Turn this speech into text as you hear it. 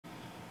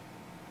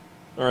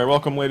Alright,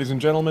 welcome ladies and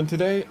gentlemen.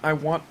 Today I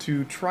want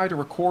to try to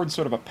record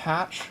sort of a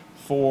patch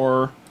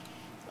for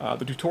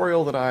the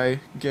tutorial that I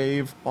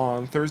gave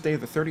on Thursday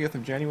the 30th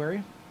of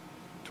January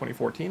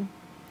 2014.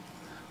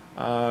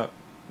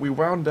 We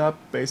wound up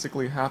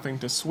basically having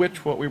to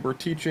switch what we were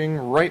teaching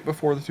right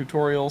before the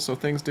tutorial, so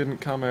things didn't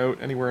come out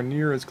anywhere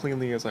near as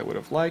cleanly as I would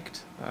have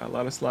liked.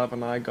 Ladislav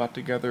and I got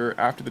together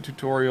after the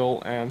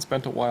tutorial and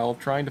spent a while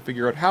trying to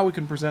figure out how we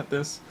can present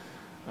this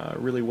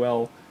really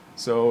well.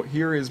 So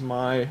here is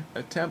my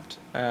attempt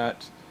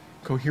at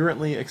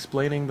coherently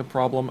explaining the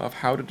problem of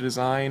how to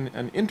design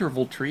an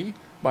interval tree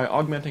by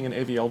augmenting an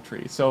AVL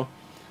tree. So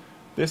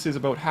this is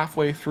about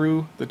halfway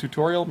through the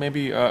tutorial,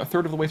 maybe a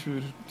third of the way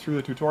through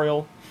the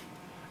tutorial.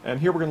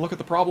 And here we're going to look at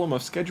the problem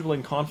of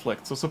scheduling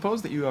conflict. So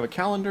suppose that you have a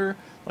calendar,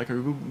 like a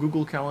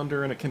Google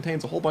Calendar, and it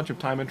contains a whole bunch of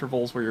time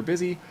intervals where you're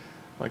busy,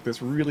 like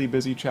this really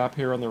busy chap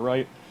here on the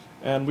right.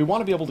 And we want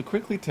to be able to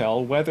quickly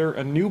tell whether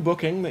a new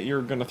booking that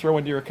you're going to throw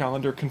into your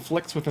calendar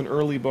conflicts with an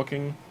early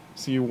booking.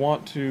 So you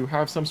want to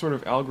have some sort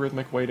of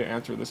algorithmic way to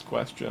answer this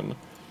question.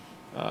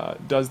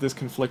 Does this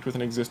conflict with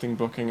an existing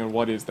booking, and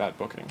what is that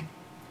booking?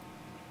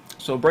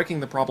 So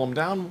breaking the problem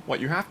down, what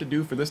you have to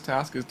do for this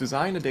task is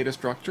design a data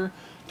structure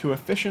to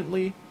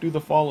efficiently do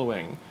the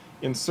following.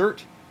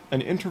 Insert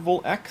an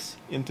interval x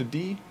into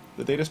D,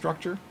 the data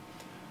structure,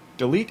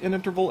 delete an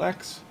interval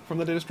x from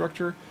the data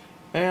structure,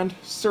 and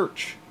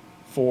search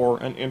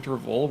for an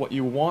interval. What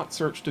you want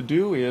search to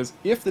do is,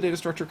 if the data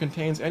structure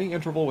contains any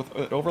interval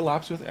that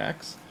overlaps with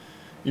x,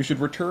 you should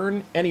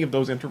return any of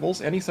those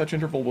intervals. Any such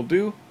interval will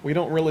do. We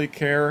don't really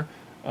care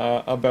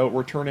about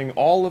returning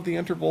all of the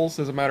intervals.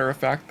 As a matter of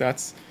fact,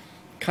 that's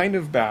kind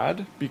of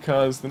bad,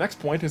 because the next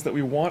point is that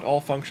we want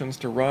all functions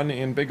to run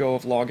in big O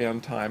of log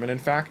n time. And in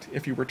fact,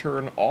 if you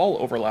return all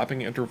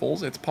overlapping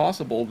intervals, it's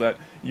possible that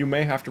you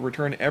may have to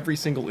return every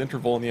single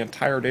interval in the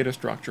entire data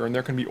structure, and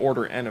there can be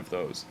order n of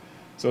those.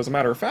 So as a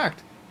matter of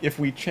fact, if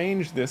we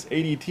change this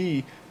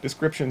ADT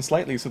description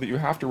slightly so that you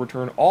have to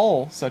return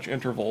all such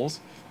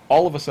intervals,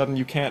 all of a sudden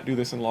you can't do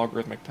this in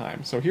logarithmic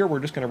time. So here we're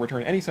just going to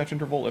return any such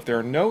interval. If there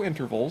are no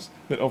intervals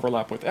that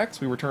overlap with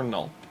x, we return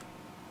null.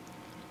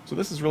 So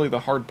this is really the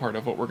hard part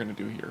of what we're going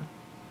to do here.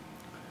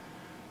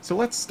 So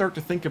let's start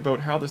to think about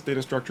how this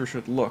data structure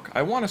should look.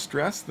 I want to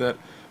stress that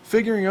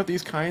figuring out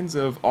these kinds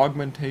of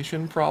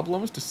augmentation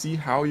problems to see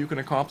how you can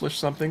accomplish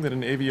something that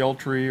an AVL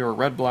tree or a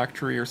red-black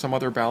tree or some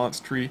other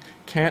balanced tree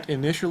can't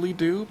initially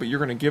do, but you're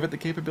going to give it the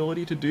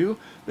capability to do,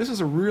 this is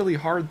a really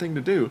hard thing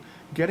to do.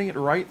 Getting it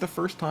right the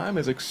first time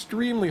is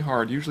extremely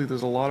hard. Usually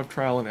there's a lot of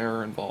trial and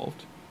error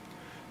involved.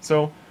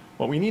 So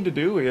what we need to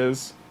do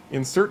is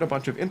insert a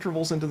bunch of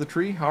intervals into the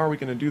tree. How are we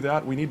going to do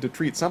that? We need to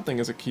treat something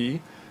as a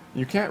key.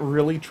 You can't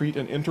really treat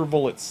an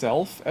interval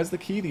itself as the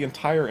key. The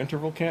entire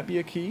interval can't be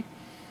a key,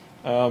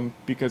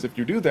 because if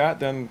you do that,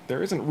 then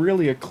there isn't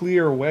really a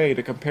clear way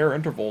to compare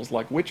intervals,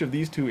 like which of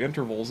these two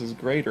intervals is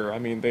greater. I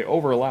mean, they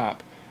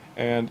overlap,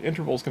 and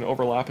intervals can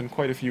overlap in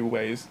quite a few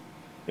ways.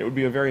 It would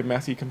be a very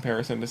messy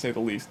comparison, to say the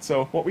least.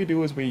 So what we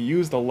do is we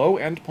use the low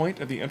endpoint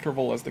of the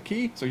interval as the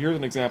key. So here's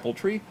an example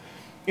tree.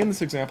 In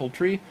this example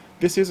tree,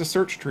 this is a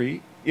search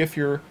tree if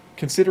you're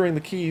considering the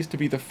keys to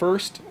be the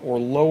first or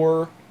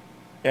lower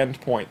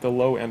endpoint, the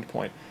low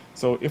endpoint.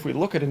 So if we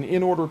look at an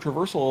in-order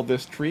traversal of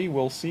this tree,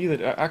 we'll see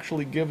that it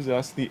actually gives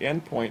us the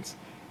endpoints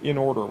in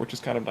order, which is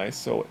kind of nice.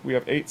 So we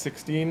have 8,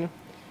 16,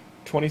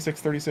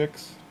 26,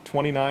 36,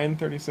 29,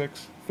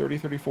 36, 30,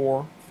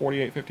 34,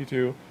 48,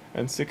 52,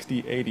 and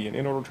 60, 80. An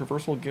in-order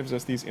traversal gives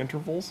us these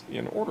intervals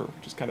in order,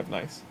 which is kind of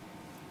nice.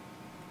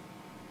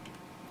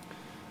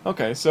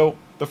 Okay, so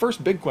the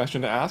first big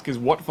question to ask is,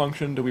 what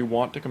function do we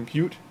want to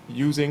compute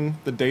using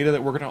the data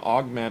that we're going to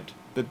augment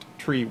the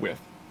tree with?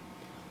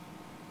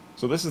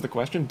 So this is the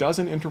question: does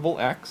an interval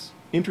x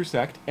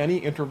intersect any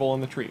interval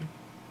in the tree?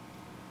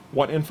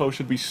 What info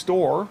should we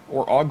store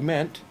or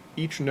augment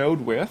each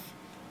node with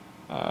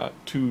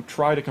to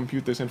try to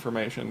compute this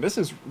information? This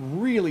is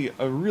really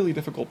a really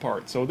difficult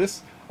part. So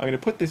this, I'm going to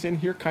put this in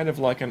here kind of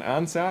like an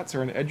ansatz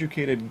or an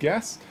educated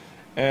guess,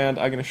 and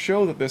I'm going to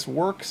show that this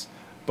works,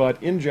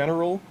 but in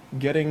general,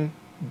 getting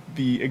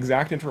the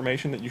exact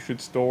information that you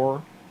should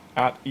store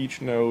at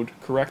each node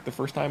correct the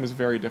first time is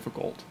very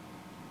difficult.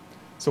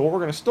 So what we're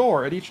going to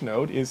store at each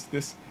node is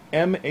this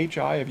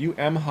mhi of u,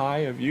 m high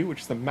of u,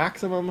 which is the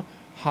maximum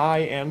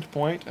high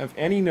endpoint of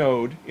any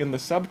node in the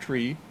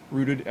subtree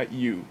rooted at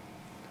u.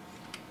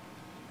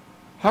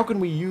 How can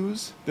we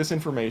use this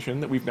information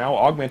that we've now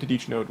augmented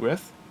each node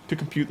with to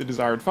compute the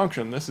desired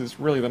function? This is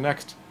really the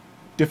next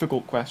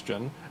difficult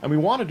question, and we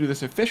want to do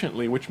this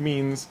efficiently, which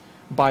means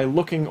by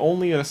looking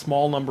only at a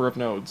small number of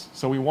nodes.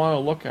 So we want to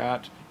look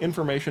at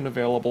information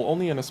available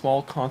only in a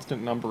small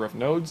constant number of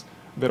nodes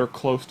that are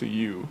close to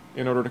u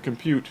in order to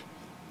compute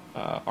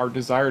our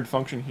desired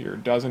function here.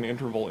 Does an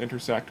interval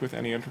intersect with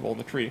any interval in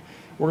the tree?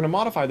 We're going to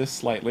modify this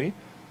slightly.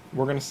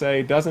 We're going to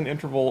say, does an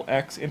interval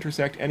x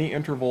intersect any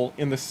interval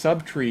in the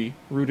subtree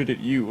rooted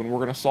at u? And we're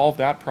going to solve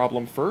that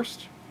problem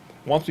first.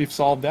 Once we've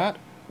solved that,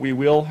 we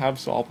will have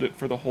solved it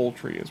for the whole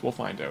tree, as we'll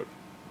find out.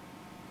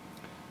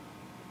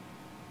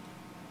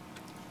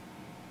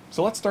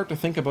 So let's start to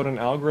think about an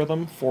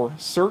algorithm for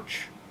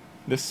search,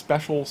 this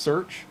special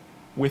search,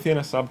 within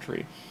a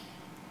subtree.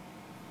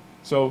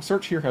 So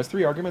search here has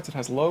 3 arguments. It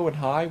has low and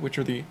high, which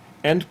are the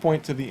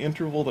endpoints of the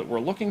interval that we're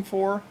looking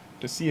for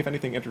to see if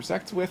anything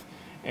intersects with,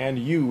 and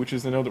u, which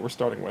is the node that we're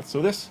starting with.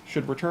 So this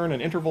should return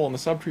an interval in the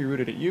subtree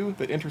rooted at u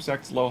that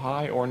intersects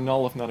low-high, or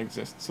null if none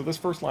exists. So this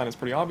first line is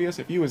pretty obvious.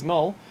 If u is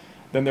null,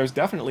 then there's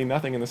definitely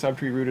nothing in the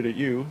subtree rooted at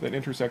u that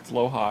intersects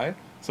low-high,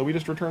 so we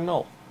just return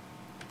null.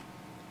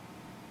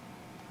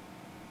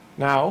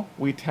 Now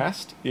we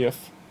test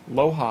if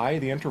low-high,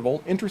 the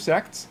interval,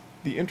 intersects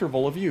the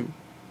interval of u.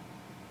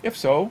 If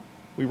so,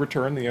 we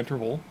return the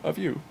interval of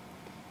u.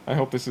 I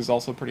hope this is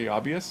also pretty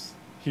obvious.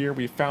 Here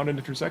we found an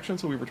intersection,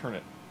 so we return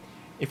it.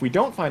 If we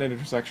don't find an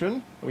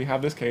intersection, we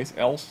have this case,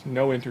 else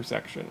no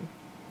intersection.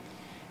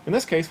 In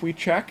this case, we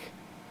check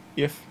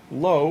if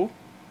low,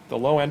 the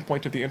low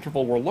endpoint of the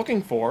interval we're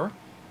looking for,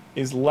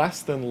 is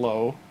less than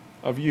low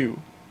of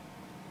u.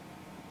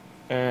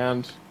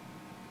 And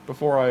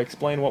before I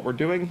explain what we're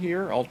doing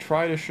here, I'll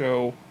try to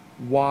show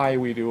why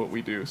we do what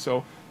we do.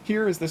 So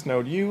here is this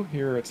node u,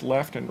 here it's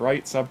left and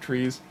right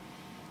subtrees.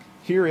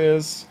 Here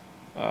is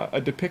a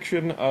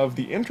depiction of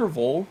the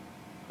interval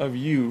of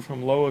u,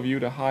 from low of u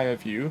to high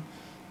of u.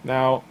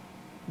 Now,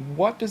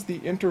 what does the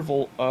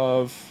interval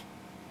of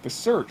the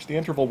search, the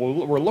interval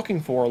we're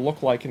looking for,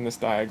 look like in this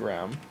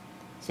diagram?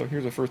 So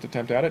here's a first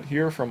attempt at it.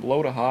 Here, from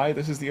low to high,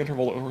 this is the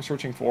interval that we're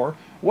searching for.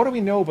 What do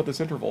we know about this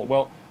interval?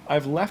 Well,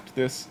 I've left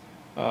this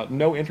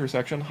no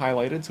intersection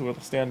highlighted so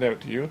it'll stand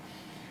out to you.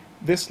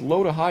 This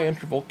low to high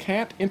interval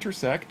can't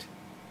intersect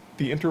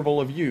the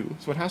interval of u,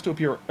 so it has to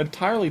appear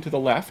entirely to the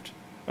left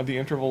of the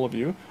interval of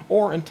u,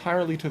 or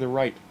entirely to the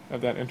right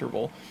of that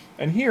interval.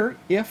 And here,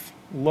 if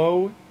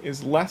low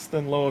is less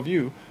than low of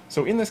u,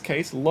 so in this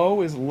case,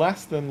 low is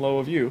less than low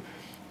of u,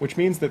 which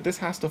means that this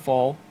has to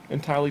fall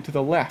entirely to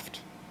the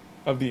left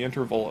of the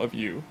interval of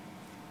u.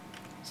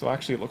 So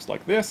actually it looks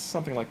like this,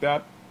 something like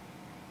that.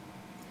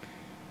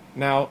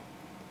 Now,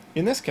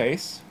 in this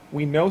case,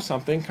 we know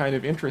something kind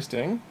of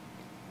interesting.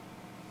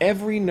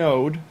 Every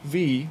node,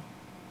 v,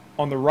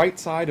 on the right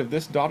side of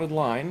this dotted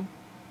line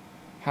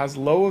has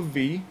low of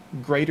v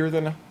greater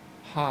than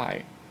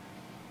high.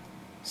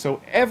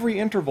 So every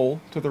interval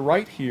to the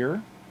right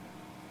here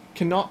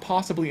cannot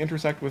possibly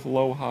intersect with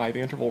low-high, the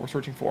interval we're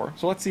searching for.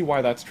 So let's see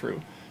why that's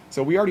true.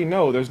 So we already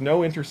know there's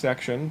no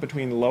intersection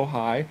between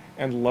low-high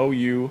and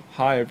low-u,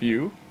 high of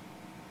u.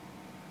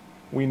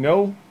 We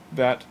know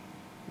that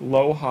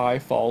low-high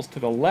falls to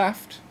the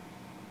left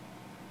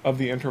of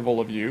the interval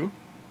of u.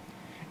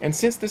 And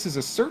since this is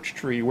a search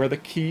tree where the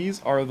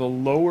keys are the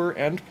lower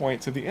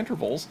endpoints of the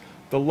intervals,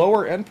 the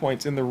lower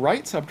endpoints in the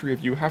right subtree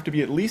of u have to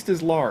be at least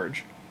as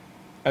large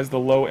as the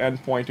low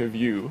endpoint of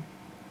u.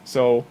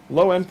 So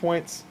low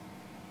endpoints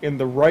in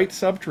the right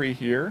subtree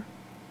here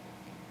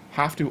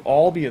have to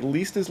all be at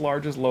least as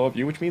large as low of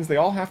u, which means they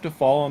all have to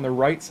fall on the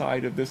right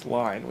side of this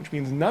line, which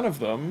means none of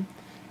them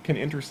can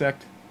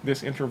intersect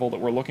this interval that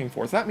we're looking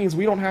for. So that means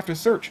we don't have to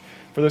search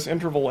for this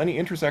interval, any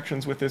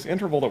intersections with this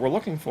interval that we're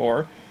looking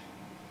for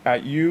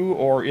at u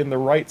or in the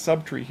right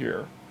subtree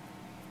here.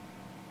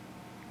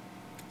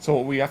 So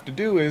what we have to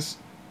do is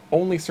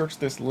only search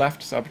this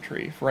left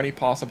subtree for any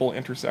possible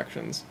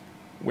intersections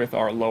with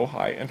our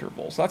low-high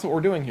interval. So that's what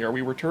we're doing here.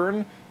 We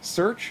return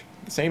search,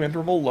 the same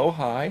interval,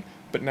 low-high,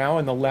 but now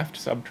in the left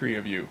subtree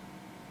of u.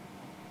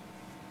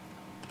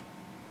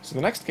 So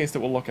the next case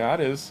that we'll look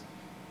at is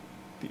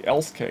the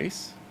else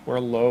case, where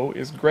low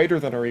is greater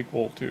than or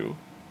equal to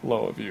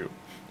low of u.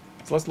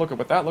 So let's look at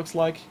what that looks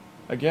like.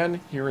 Again,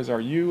 here is our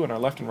u and our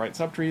left and right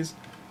subtrees.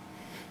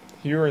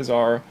 Here is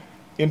our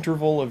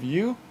interval of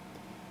u.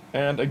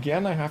 And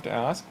again, I have to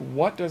ask,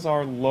 what does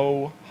our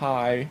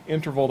low-high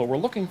interval that we're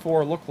looking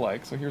for look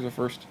like? So here's a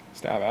first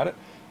stab at it.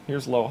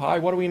 Here's low-high.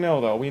 What do we know,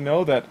 though? We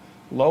know that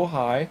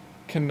low-high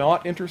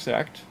cannot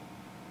intersect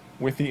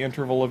with the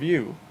interval of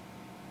u.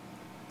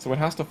 So it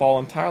has to fall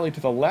entirely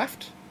to the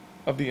left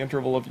of the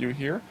interval of u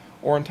here,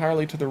 or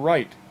entirely to the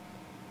right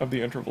of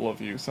the interval of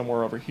u,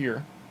 somewhere over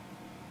here.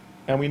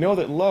 And we know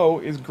that low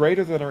is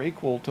greater than or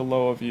equal to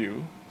low of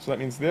u. So that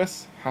means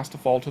this has to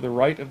fall to the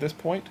right of this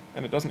point,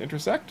 and it doesn't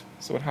intersect,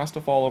 so it has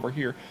to fall over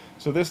here.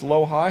 So this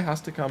low-high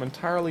has to come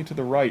entirely to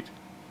the right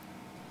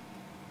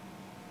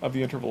of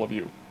the interval of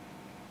u.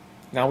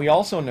 Now we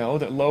also know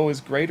that low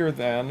is greater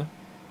than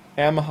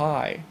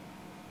m-high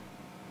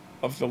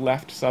of the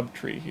left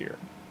subtree here.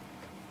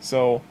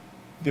 So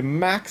the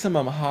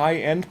maximum high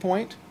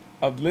endpoint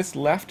of this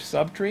left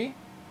subtree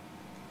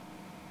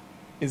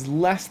is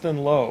less than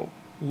low.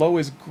 Low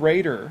is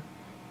greater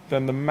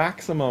than the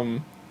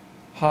maximum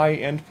high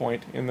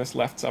endpoint in this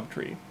left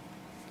subtree.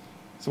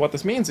 So what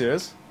this means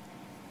is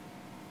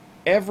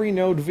every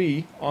node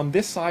v on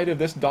this side of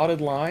this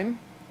dotted line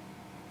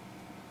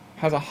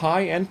has a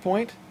high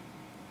endpoint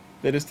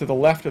that is to the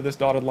left of this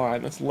dotted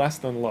line that's less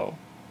than low.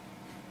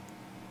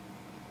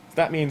 So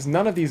that means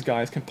none of these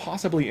guys can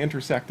possibly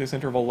intersect this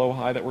interval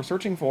low-high that we're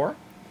searching for,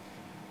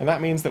 and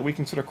that means that we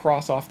can sort of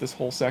cross off this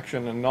whole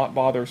section and not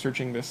bother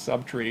searching this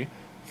subtree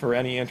for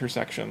any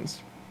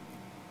intersections.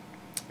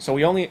 So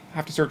we only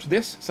have to search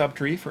this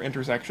subtree for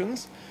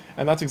intersections,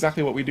 and that's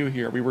exactly what we do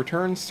here. We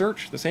return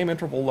search the same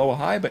interval low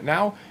high, but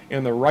now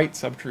in the right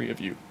subtree of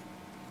u.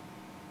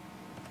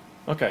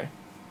 Okay,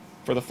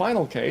 for the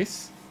final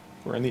case,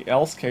 we're in the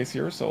else case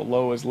here, so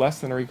low is less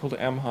than or equal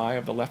to m high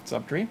of the left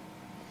subtree.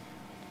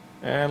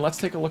 And let's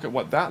take a look at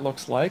what that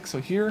looks like. So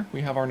here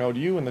we have our node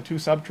u and the two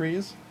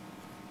subtrees.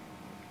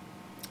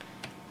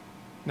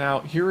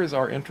 Now here is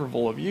our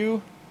interval of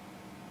u.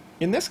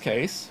 In this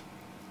case,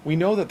 we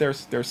know that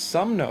there's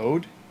some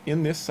node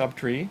in this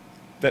subtree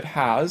that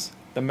has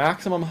the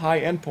maximum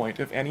high endpoint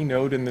of any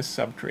node in this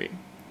subtree.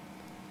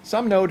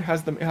 Some node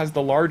has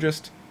the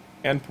largest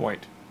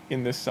endpoint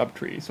in this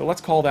subtree, so let's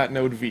call that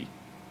node v.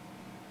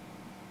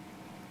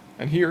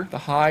 And here, the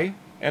high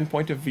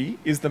endpoint of v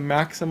is the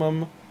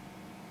maximum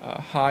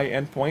high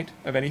endpoint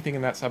of anything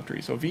in that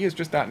subtree. So v is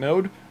just that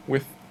node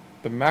with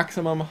the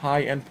maximum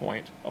high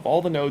endpoint of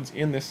all the nodes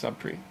in this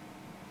subtree.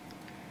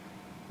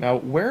 Now,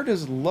 where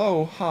does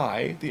low,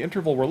 high, the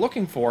interval we're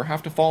looking for,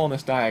 have to fall in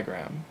this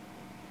diagram?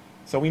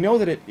 So we know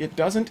that it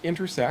doesn't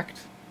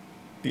intersect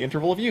the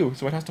interval of u,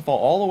 so it has to fall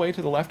all the way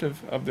to the left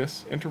of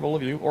this interval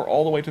of u, or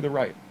all the way to the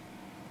right.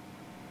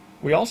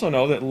 We also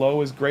know that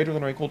low is greater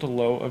than or equal to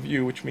low of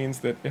u, which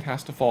means that it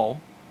has to fall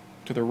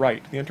to the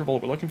right. The interval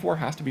that we're looking for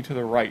has to be to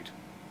the right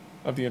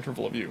of the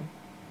interval of u.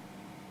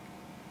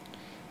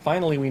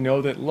 Finally, we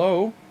know that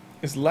low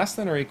is less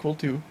than or equal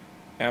to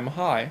m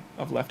high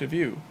of left of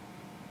u,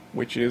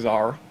 which is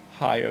our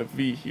high of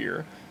v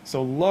here.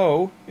 So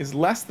low is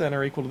less than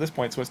or equal to this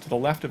point, so it's to the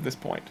left of this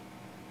point.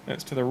 And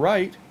it's to the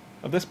right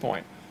of this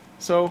point.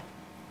 So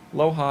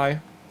low, high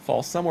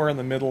falls somewhere in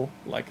the middle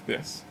like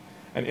this.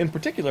 And in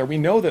particular, we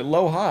know that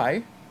low,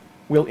 high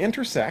will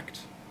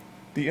intersect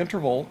the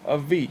interval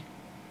of v.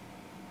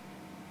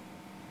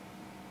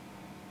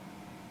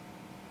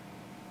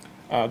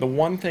 The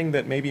one thing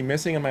that may be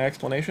missing in my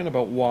explanation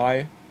about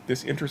why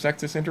this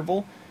intersects this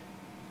interval,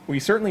 we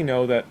certainly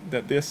know that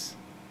this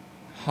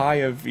high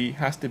of v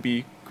has to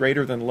be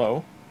greater than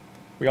low.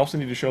 We also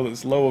need to show that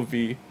this low of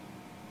v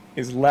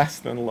is less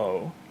than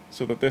low,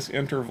 so that this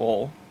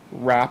interval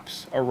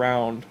wraps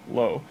around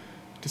low.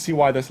 To see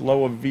why this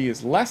low of v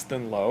is less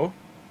than low,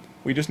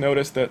 we just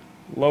notice that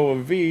low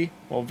of v,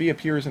 well, v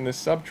appears in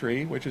this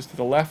subtree, which is to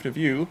the left of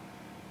u,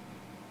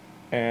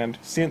 and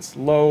since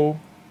low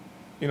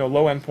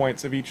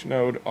endpoints of each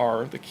node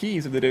are the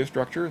keys of the data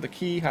structure, the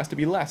key has to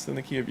be less than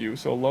the key of u,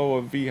 so low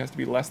of v has to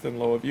be less than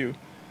low of u.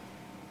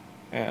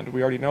 And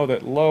we already know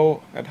that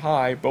low and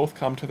high both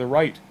come to the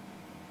right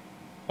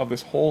of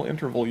this whole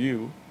interval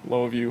u,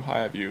 low of u, high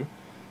of u.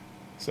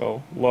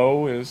 So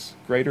low is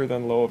greater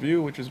than low of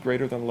u, which is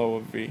greater than low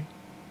of v.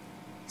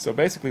 So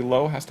basically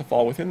low has to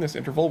fall within this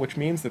interval, which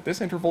means that this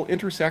interval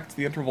intersects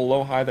the interval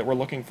low, high that we're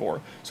looking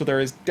for. So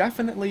there is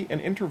definitely an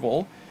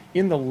interval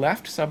in the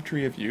left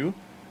subtree of u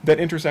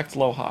that intersects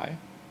low, high.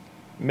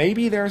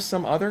 Maybe there's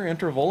some other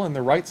interval in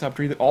the right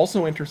subtree that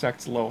also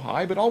intersects low,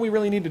 high, but all we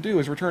really need to do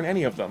is return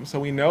any of them. So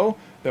we know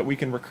that we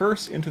can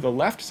recurse into the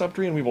left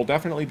subtree and we will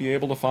definitely be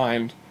able to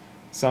find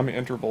some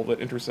interval that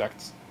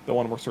intersects the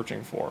one we're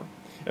searching for.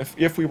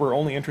 If we were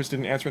only interested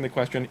in answering the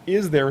question,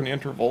 is there an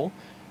interval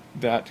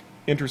that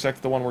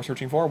intersects the one we're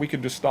searching for, we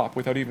could just stop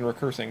without even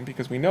recursing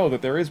because we know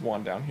that there is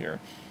one down here.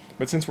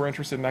 But since we're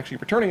interested in actually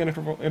returning an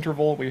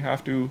interval, we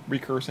have to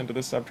recurse into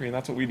this subtree, and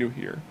that's what we do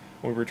here.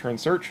 When we return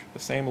search, the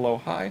same low,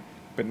 high,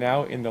 but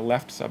now in the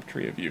left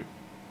subtree of u.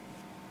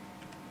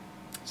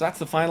 So that's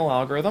the final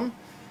algorithm.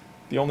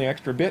 The only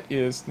extra bit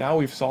is now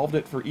we've solved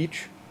it for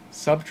each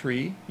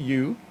subtree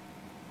u.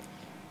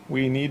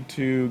 We need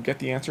to get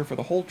the answer for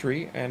the whole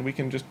tree, and we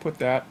can just put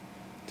that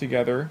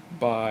together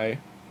by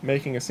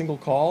making a single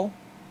call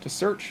to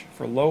search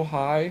for low,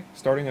 high,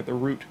 starting at the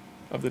root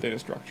of the data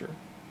structure.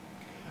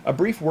 A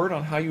brief word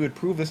on how you would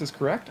prove this is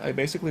correct. I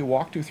basically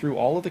walked you through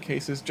all of the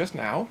cases just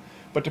now,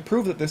 but to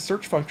prove that this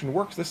search function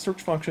works, this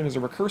search function is a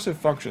recursive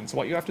function. So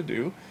what you have to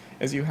do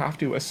is you have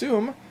to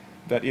assume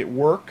that it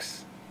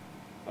works.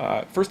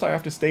 First I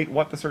have to state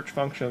what the search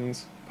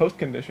function's post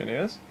condition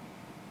is,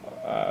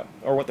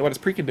 or what its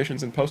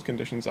preconditions and post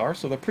conditions are.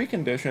 So the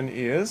precondition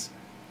is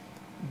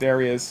there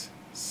is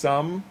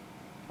some,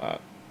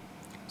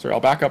 sorry,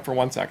 I'll back up for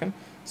 1 second.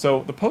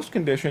 So the post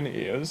condition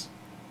is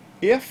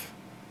if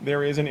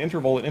there is an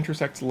interval that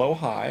intersects low,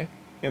 high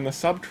in the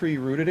subtree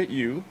rooted at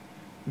u,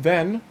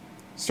 then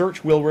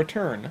search will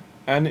return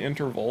an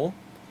interval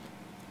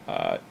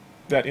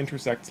that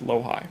intersects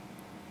low, high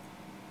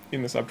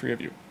in the subtree of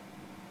u.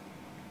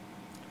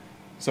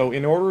 So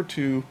in order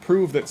to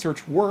prove that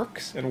search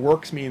works, and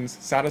works means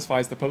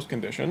satisfies the post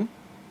condition,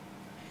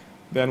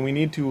 then we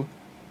need to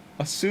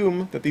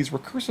assume that these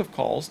recursive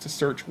calls to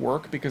search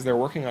work because they're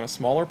working on a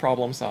smaller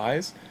problem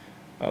size.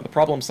 The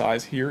problem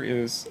size here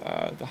is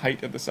the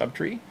height of the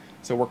subtree.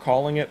 So we're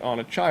calling it on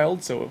a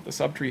child, so the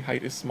subtree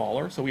height is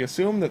smaller. So we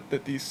assume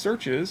that these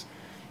searches,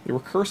 the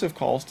recursive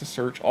calls to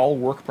search, all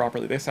work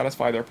properly. They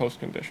satisfy their post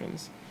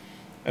conditions.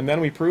 And then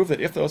we prove that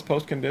if those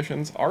post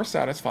conditions are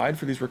satisfied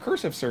for these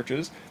recursive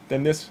searches,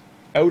 then this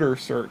outer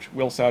search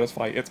will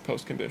satisfy its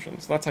post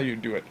conditions. That's how you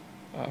do it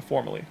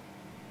formally.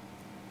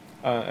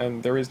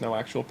 and there is no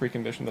actual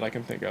precondition that I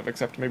can think of,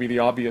 except maybe the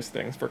obvious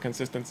things for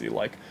consistency,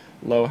 like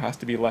low has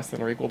to be less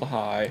than or equal to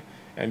high,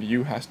 and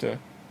U has to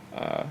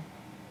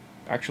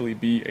actually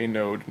be a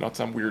node, not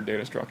some weird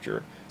data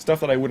structure. Stuff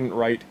that I wouldn't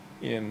write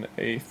in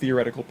a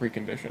theoretical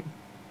precondition.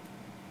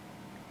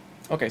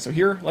 Okay, so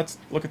here, let's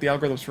look at the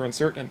algorithms for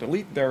insert and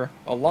delete. They're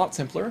a lot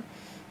simpler.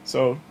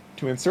 So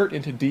to insert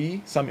into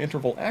D some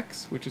interval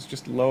x, which is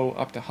just low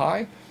up to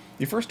high,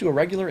 you first do a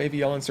regular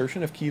AVL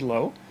insertion of key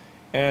low,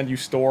 and you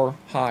store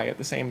high at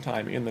the same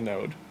time in the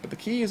node. But the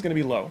key is going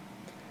to be low.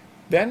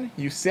 Then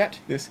you set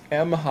this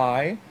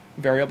mHigh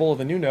variable of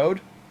the new node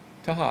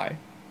to high,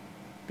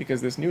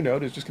 because this new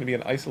node is just going to be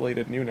an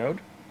isolated new node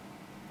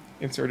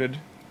inserted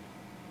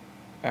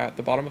at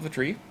the bottom of the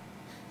tree,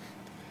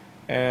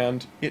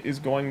 and it is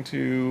going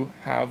to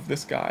have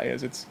this guy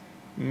as its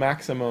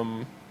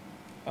maximum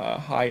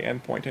high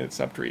endpoint in its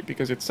subtree,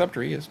 because its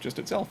subtree is just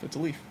itself, it's a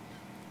leaf.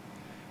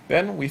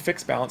 Then we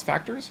fix balance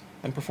factors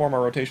and perform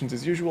our rotations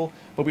as usual,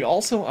 but we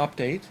also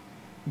update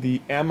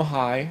the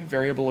mHigh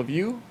variable of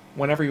U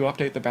whenever you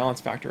update the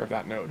balance factor of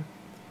that node.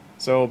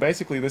 So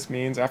basically this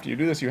means after you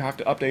do this, you have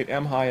to update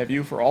mHigh of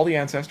U for all the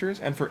ancestors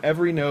and for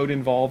every node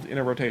involved in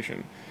a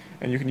rotation.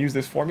 And you can use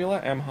this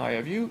formula, mHigh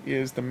of U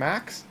is the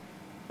max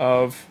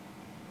of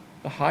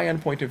the high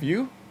endpoint of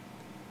U,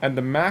 and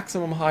the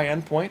maximum high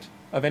endpoint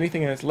of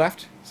anything in its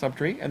left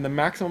subtree, and the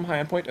maximum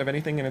high endpoint of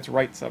anything in its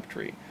right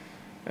subtree.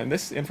 And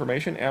this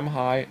information,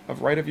 mHigh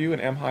of right of U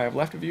and mHigh of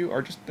left of U,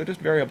 they're just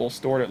variables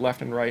stored at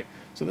left and right.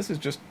 So this is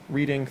just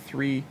reading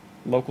 3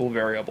 local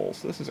variables.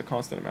 So this is a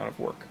constant amount of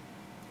work.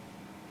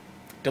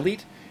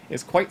 Delete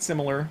is quite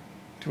similar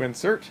to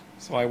insert,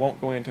 so I won't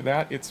go into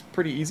that. It's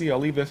pretty easy. I'll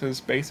leave this as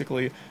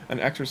basically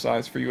an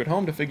exercise for you at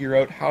home to figure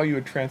out how you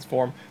would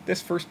transform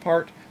this first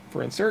part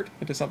for insert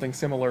into something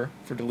similar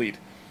for delete.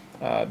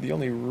 The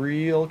only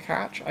real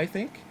catch, I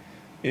think,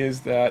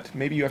 is that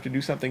maybe you have to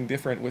do something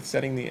different with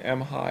setting the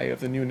mHigh of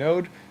the new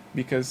node,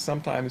 because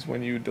sometimes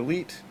when you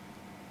delete,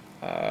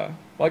 well,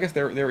 I guess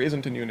there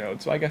isn't a new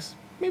node, so I guess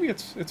maybe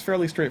it's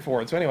fairly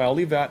straightforward. So anyway, I'll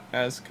leave that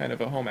as kind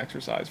of a home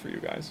exercise for you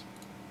guys.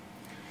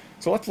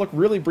 So let's look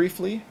really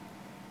briefly,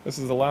 this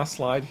is the last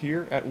slide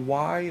here, at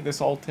why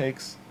this all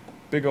takes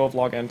big O of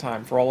log n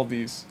time for all of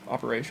these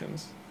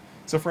operations.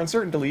 So for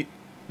insert and delete,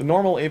 the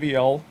normal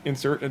AVL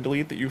insert and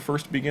delete that you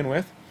first begin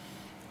with,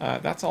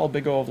 that's all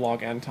big O of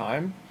log n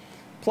time.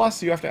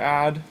 Plus, you have to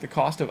add the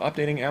cost of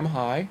updating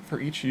mHigh for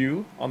each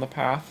U on the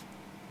path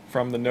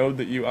from the node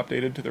that you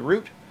updated to the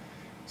root.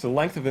 So the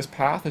length of this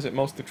path is at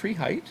most the tree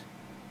height,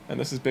 and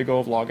this is big O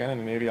of log n in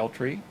an AVL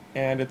tree,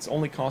 and it's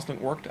only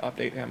constant work to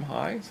update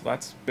mHigh, so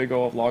that's big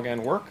O of log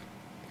n work.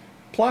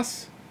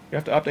 Plus, you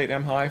have to update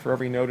mHigh for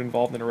every node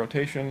involved in a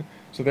rotation,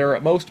 so there are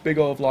at most big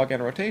O of log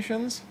n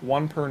rotations,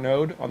 1 per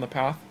node on the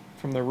path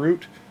from the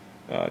root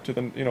to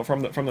the,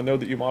 from the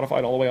node that you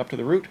modified all the way up to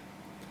the root.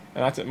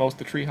 And that's at most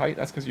the tree height.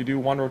 That's because you do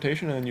 1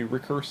 rotation and then you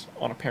recurse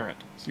on a parent.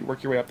 So you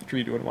work your way up the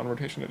tree doing 1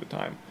 rotation at a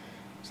time.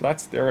 So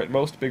that's there at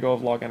most big O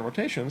of log n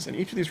rotations, and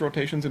each of these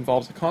rotations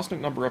involves a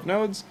constant number of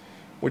nodes,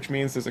 which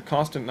means there's a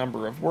constant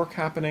number of work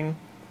happening.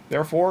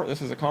 Therefore,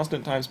 this is a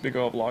constant times big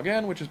O of log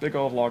n, which is big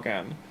O of log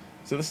n.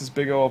 So this is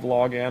big O of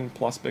log n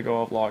plus big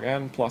O of log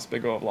n plus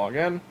big O of log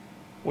n,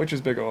 which is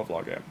big O of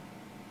log n.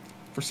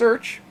 For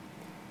search,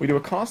 we do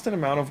a constant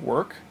amount of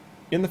work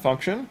in the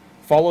function,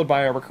 followed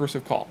by a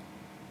recursive call.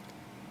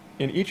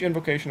 In each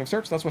invocation of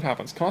search, that's what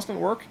happens. Constant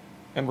work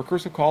and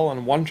recursive call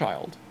on one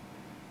child,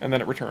 and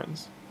then it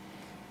returns.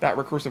 That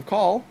recursive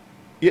call,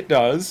 it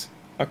does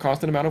a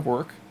constant amount of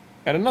work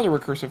and another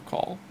recursive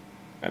call,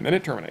 and then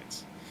it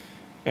terminates.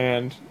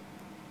 And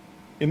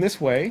in this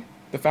way,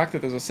 the fact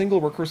that there's a single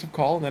recursive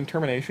call and then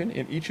termination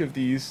in each of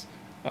these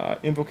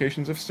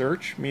invocations of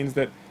search means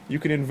that you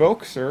can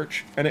invoke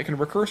search, and it can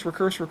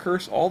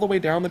recurse all the way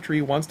down the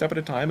tree 1 step at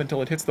a time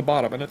until it hits the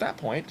bottom, and at that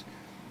point,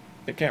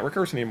 it can't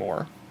recurse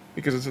anymore,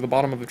 because it's at the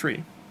bottom of the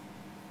tree.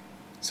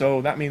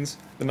 So that means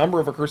the number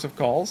of recursive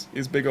calls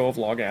is big O of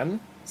log n,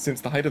 since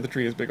the height of the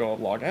tree is big O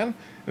of log n, and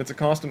it's a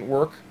constant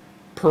work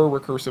per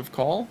recursive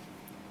call,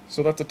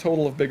 so that's a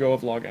total of big O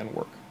of log n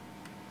work.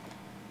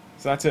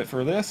 So that's it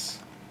for this.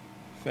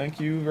 Thank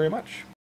you very much.